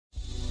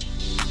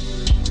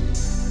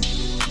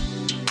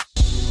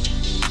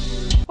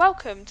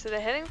Welcome to the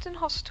Hillingdon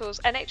Hospitals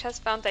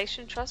NHS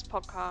Foundation Trust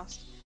podcast.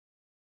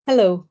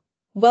 Hello,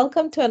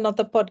 welcome to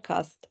another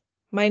podcast.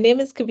 My name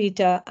is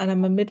Kavita and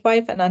I'm a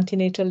midwife and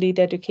antenatal lead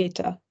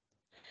educator.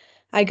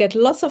 I get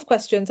lots of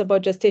questions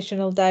about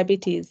gestational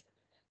diabetes.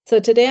 So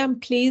today I'm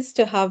pleased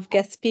to have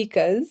guest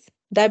speakers,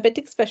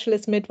 diabetic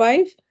specialist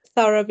midwife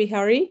Sarah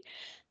Vihari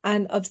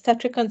and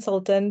obstetric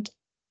consultant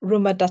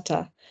Ruma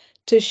Datta,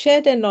 to share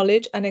their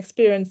knowledge and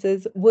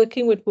experiences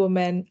working with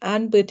women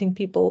and birthing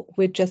people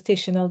with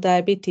gestational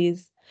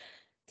diabetes.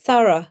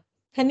 Sarah,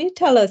 can you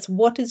tell us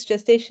what is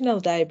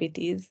gestational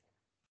diabetes?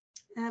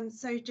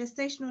 So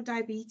gestational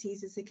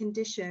diabetes is a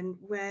condition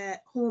where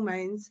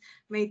hormones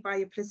made by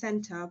your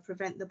placenta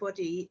prevent the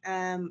body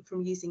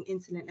from using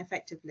insulin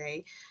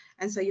effectively.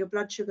 And so your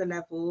blood sugar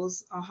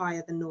levels are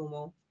higher than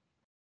normal.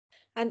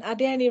 And are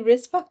there any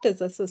risk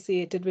factors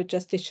associated with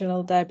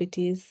gestational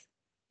diabetes?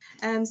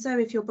 So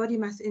if your body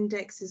mass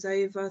index is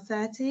over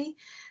 30,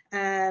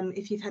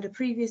 if you've had a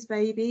previous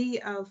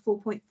baby of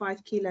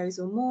 4.5 kilos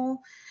or more,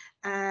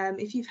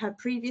 if you've had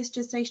previous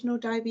gestational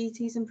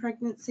diabetes and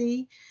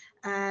pregnancy,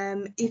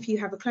 if you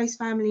have a close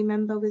family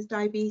member with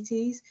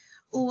diabetes,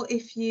 or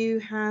if you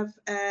have,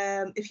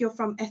 if you're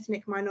from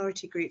ethnic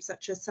minority groups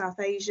such as South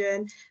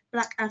Asian,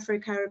 Black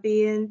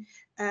Afro-Caribbean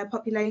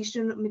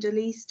population, Middle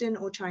Eastern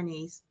or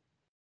Chinese.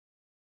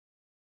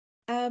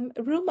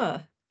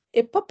 Ruma,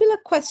 a popular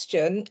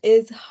question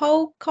is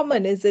how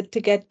common is it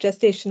to get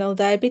gestational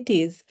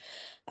diabetes?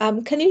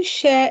 Can you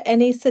share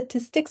any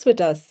statistics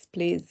with us,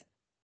 please?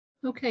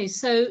 Okay,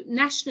 so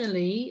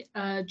nationally,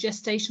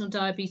 gestational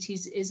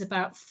diabetes is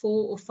about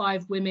 4 or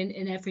 5 women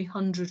in every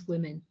 100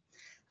 women.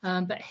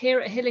 But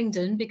here at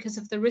Hillingdon, because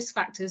of the risk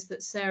factors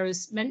that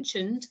Sarah's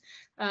mentioned,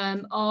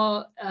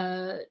 our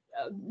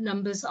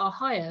numbers are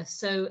higher.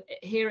 So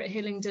here at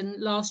Hillingdon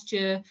last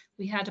year,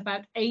 we had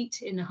about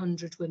 8 in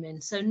 100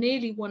 women. So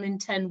nearly 1 in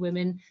 10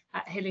 women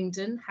at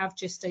Hillingdon have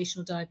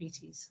gestational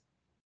diabetes.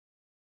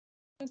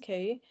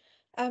 Okay.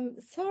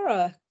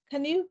 Sarah,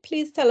 can you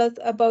please tell us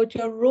about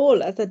your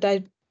role as a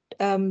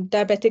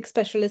diabetic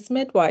specialist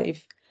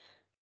midwife?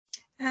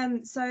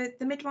 So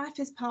the midwife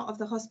is part of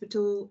the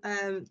hospital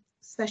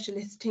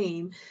specialist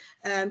team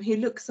who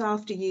looks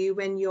after you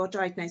when you're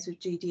diagnosed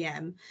with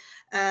GDM.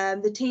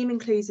 The team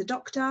includes a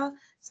doctor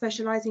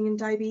specialising in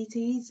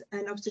diabetes,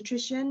 an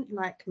obstetrician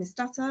like Ms.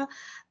 Datta,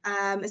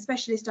 a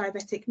specialist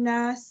diabetic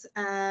nurse,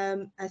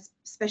 a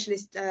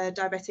specialist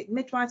diabetic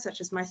midwife such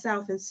as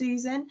myself and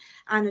Susan,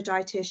 and a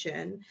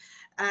dietitian.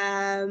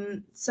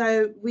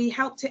 So we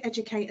help to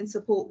educate and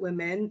support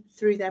women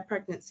through their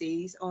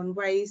pregnancies on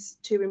ways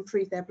to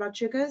improve their blood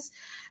sugars,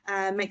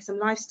 make some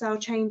lifestyle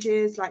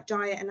changes like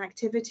diet and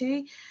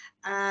activity.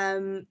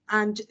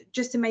 And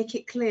just to make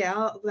it clear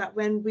that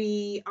when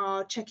we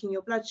are checking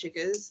your blood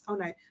sugars,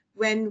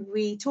 when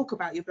we talk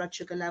about your blood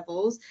sugar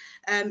levels,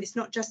 it's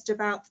not just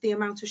about the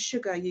amount of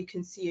sugar you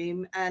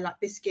consume, like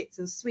biscuits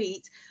and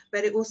sweets,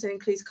 but it also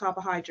includes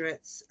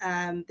carbohydrates.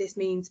 This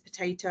means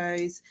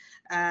potatoes,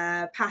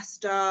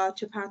 pasta,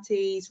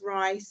 chapatis,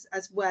 rice,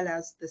 as well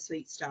as the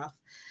sweet stuff.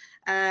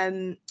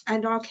 And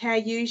our care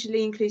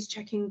usually includes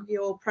checking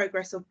your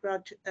progress of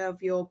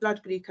your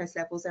blood glucose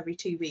levels every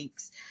 2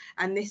 weeks,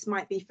 and this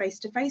might be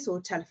face-to-face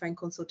or telephone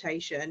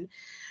consultation.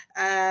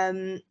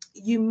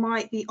 You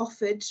might be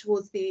offered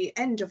towards the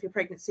end of your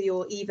pregnancy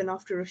or even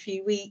after a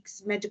few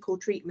weeks medical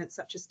treatments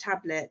such as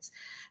tablets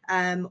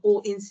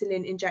or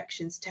insulin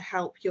injections to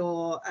help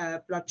your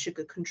blood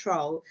sugar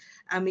control,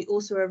 and we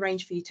also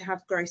arrange for you to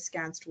have growth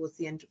scans towards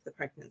the end of the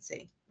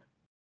pregnancy.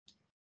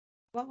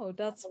 Wow,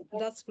 that's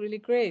really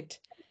great.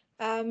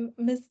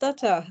 Ms.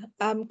 Datta,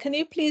 can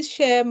you please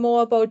share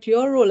more about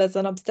your role as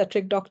an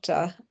obstetric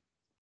doctor?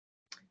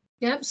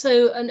 Yeah,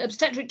 so an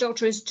obstetric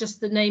doctor is just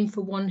the name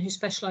for one who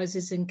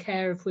specialises in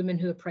care of women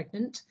who are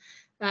pregnant.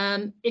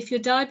 If your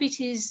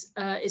diabetes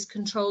is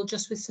controlled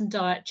just with some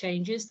diet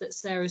changes that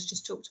Sarah's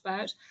just talked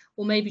about,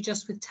 or maybe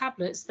just with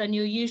tablets, then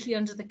you're usually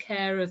under the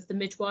care of the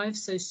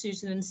midwives, so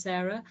Susan and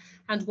Sarah,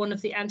 and one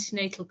of the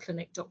antenatal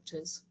clinic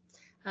doctors.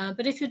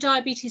 But if your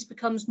diabetes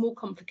becomes more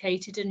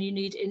complicated and you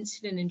need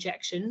insulin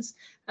injections,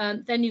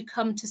 then you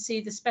come to see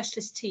the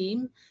specialist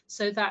team.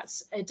 So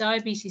that's a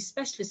diabetes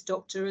specialist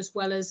doctor, as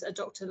well as a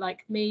doctor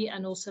like me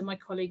and also my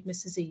colleague,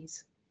 Mrs.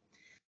 Ease.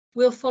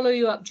 We'll follow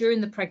you up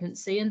during the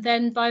pregnancy, and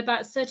then by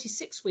about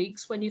 36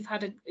 weeks, when you've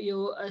had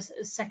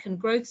a second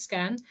growth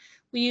scan,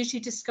 we usually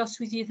discuss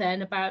with you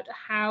then about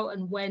how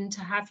and when to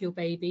have your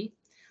baby,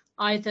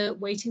 either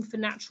waiting for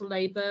natural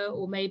labour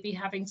or maybe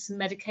having some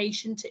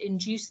medication to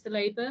induce the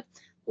labour,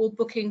 or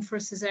booking for a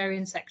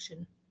cesarean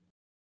section.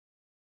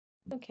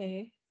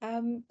 Okay.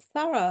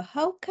 Sarah,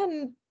 how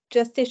can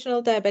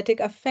gestational diabetic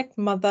affect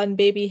mother and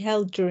baby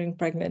health during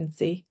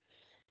pregnancy?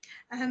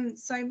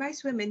 So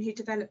most women who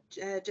develop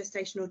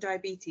gestational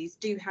diabetes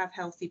do have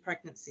healthy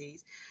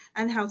pregnancies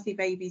and healthy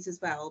babies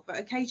as well, but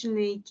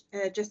occasionally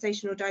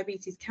gestational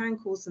diabetes can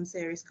cause some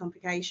serious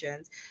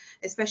complications,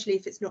 especially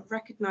if it's not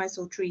recognised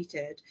or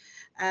treated.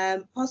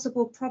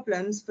 Possible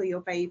problems for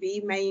your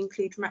baby may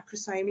include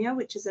macrosomia,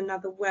 which is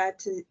another word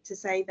to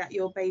say that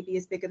your baby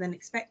is bigger than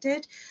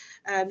expected,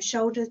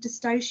 shoulder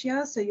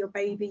dystocia, so your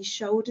baby's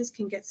shoulders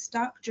can get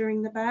stuck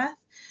during the birth,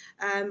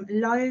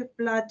 low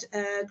blood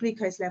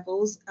glucose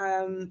levels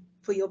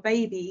for your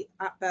baby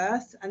at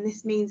birth, and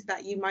this means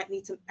that you might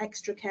need some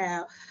extra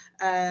care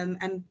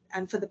and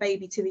for the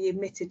baby to be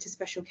admitted to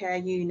special care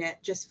unit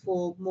just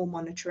for more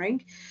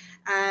monitoring.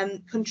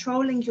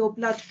 Controlling your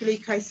blood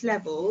glucose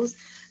levels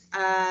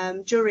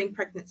during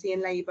pregnancy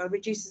and labour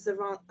reduces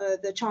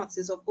the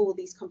chances of all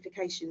these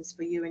complications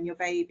for you and your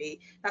baby.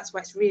 That's why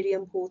it's really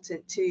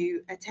important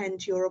to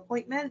attend your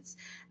appointments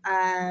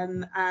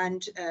and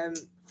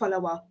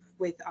follow up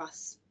with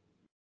us.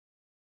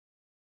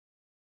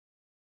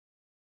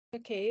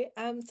 Okay,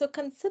 so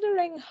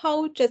considering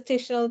how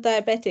gestational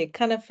diabetic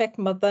can affect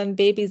mother and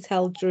baby's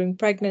health during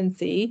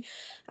pregnancy,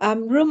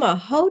 Ruma,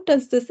 how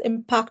does this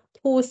impact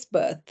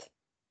post-birth?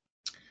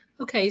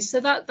 Okay, so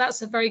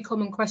that's a very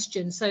common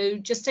question. So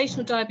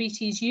gestational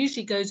diabetes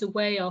usually goes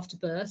away after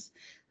birth,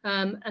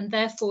 and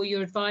therefore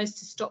you're advised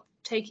to stop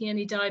taking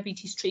any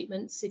diabetes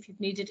treatments. If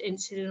you've needed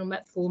insulin or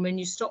metformin,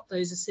 you stop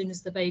those as soon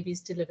as the baby is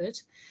delivered.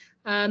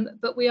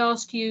 But we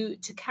ask you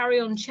to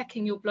carry on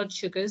checking your blood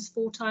sugars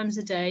 4 times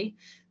a day.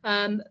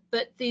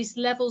 But these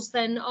levels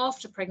then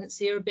after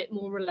pregnancy are a bit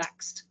more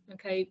relaxed,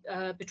 okay,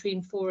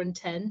 between 4 and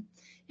 10.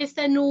 If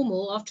they're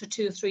normal after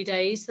 2 or 3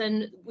 days,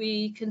 then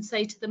we can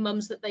say to the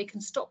mums that they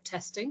can stop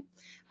testing.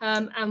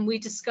 And we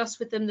discuss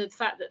with them the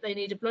fact that they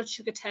need a blood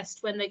sugar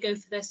test when they go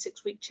for their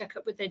 6-week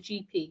checkup with their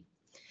GP.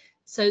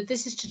 So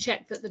this is to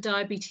check that the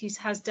diabetes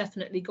has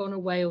definitely gone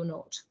away or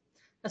not.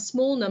 A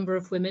small number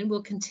of women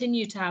will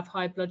continue to have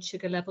high blood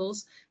sugar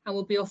levels and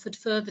will be offered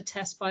further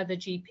tests by their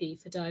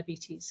GP for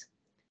diabetes.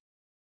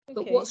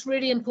 But what's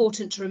really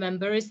important to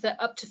remember is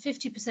that up to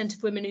 50%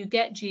 of women who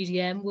get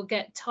GDM will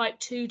get type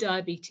 2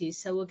 diabetes,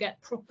 so will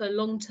get proper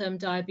long-term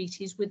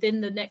diabetes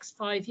within the next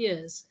 5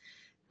 years.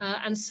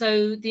 And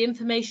so the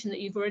information that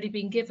you've already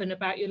been given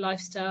about your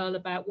lifestyle,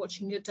 about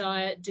watching your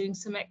diet, doing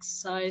some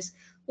exercise,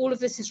 all of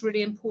this is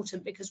really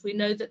important because we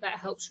know that that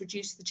helps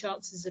reduce the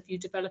chances of you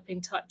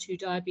developing type 2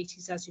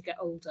 diabetes as you get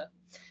older.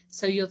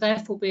 So you'll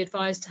therefore be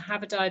advised to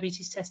have a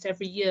diabetes test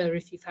every year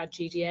if you've had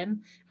GDM,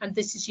 and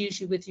this is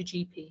usually with your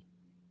GP.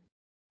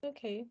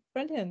 Okay,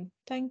 brilliant.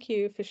 Thank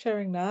you for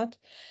sharing that.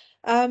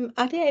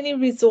 Are there any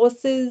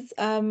resources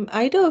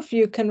either of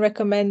you can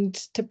recommend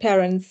to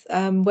parents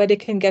where they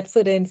can get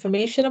further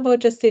information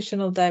about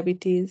gestational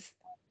diabetes?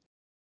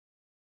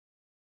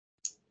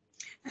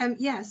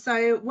 Yeah,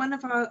 so one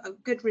of our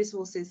good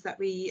resources that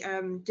we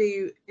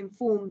do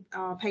inform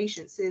our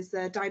patients is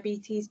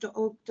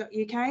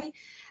diabetes.org.uk,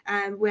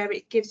 where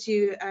it gives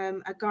you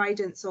a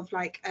guidance of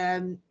like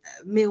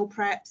meal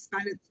preps,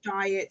 balanced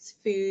diets,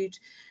 food,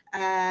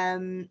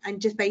 and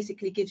just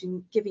basically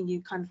giving you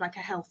kind of like a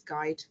health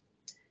guide.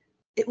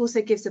 It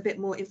also gives a bit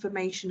more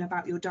information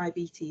about your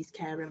diabetes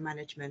care and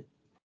management.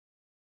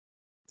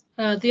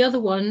 The other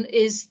one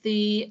is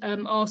the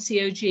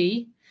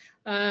RCOG,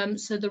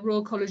 so the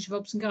Royal College of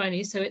Obs and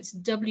Gynae, so it's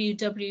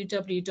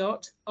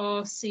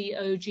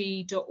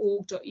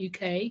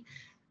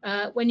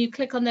www.rcog.org.uk. When you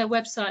click on their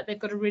website, they've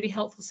got a really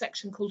helpful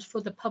section called For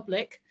the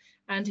Public,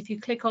 and if you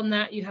click on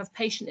that, you have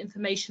patient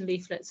information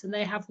leaflets, and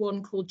they have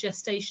one called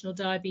Gestational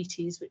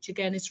Diabetes, which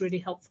again is really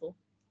helpful.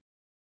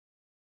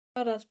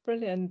 Oh, that's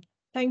brilliant.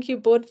 Thank you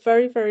both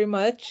very, very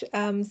much.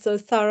 So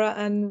Sarah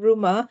and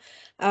Ruma,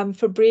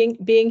 for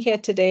being here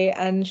today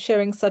and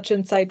sharing such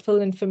insightful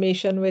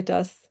information with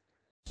us.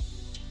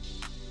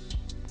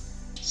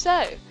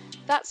 So,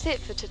 that's it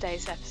for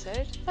today's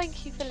episode.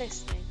 Thank you for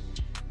listening.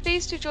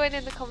 Please do join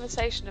in the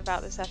conversation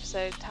about this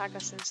episode, tag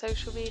us in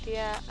social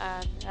media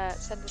and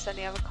send us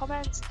any other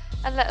comments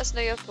and let us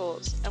know your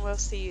thoughts, and we'll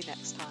see you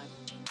next time.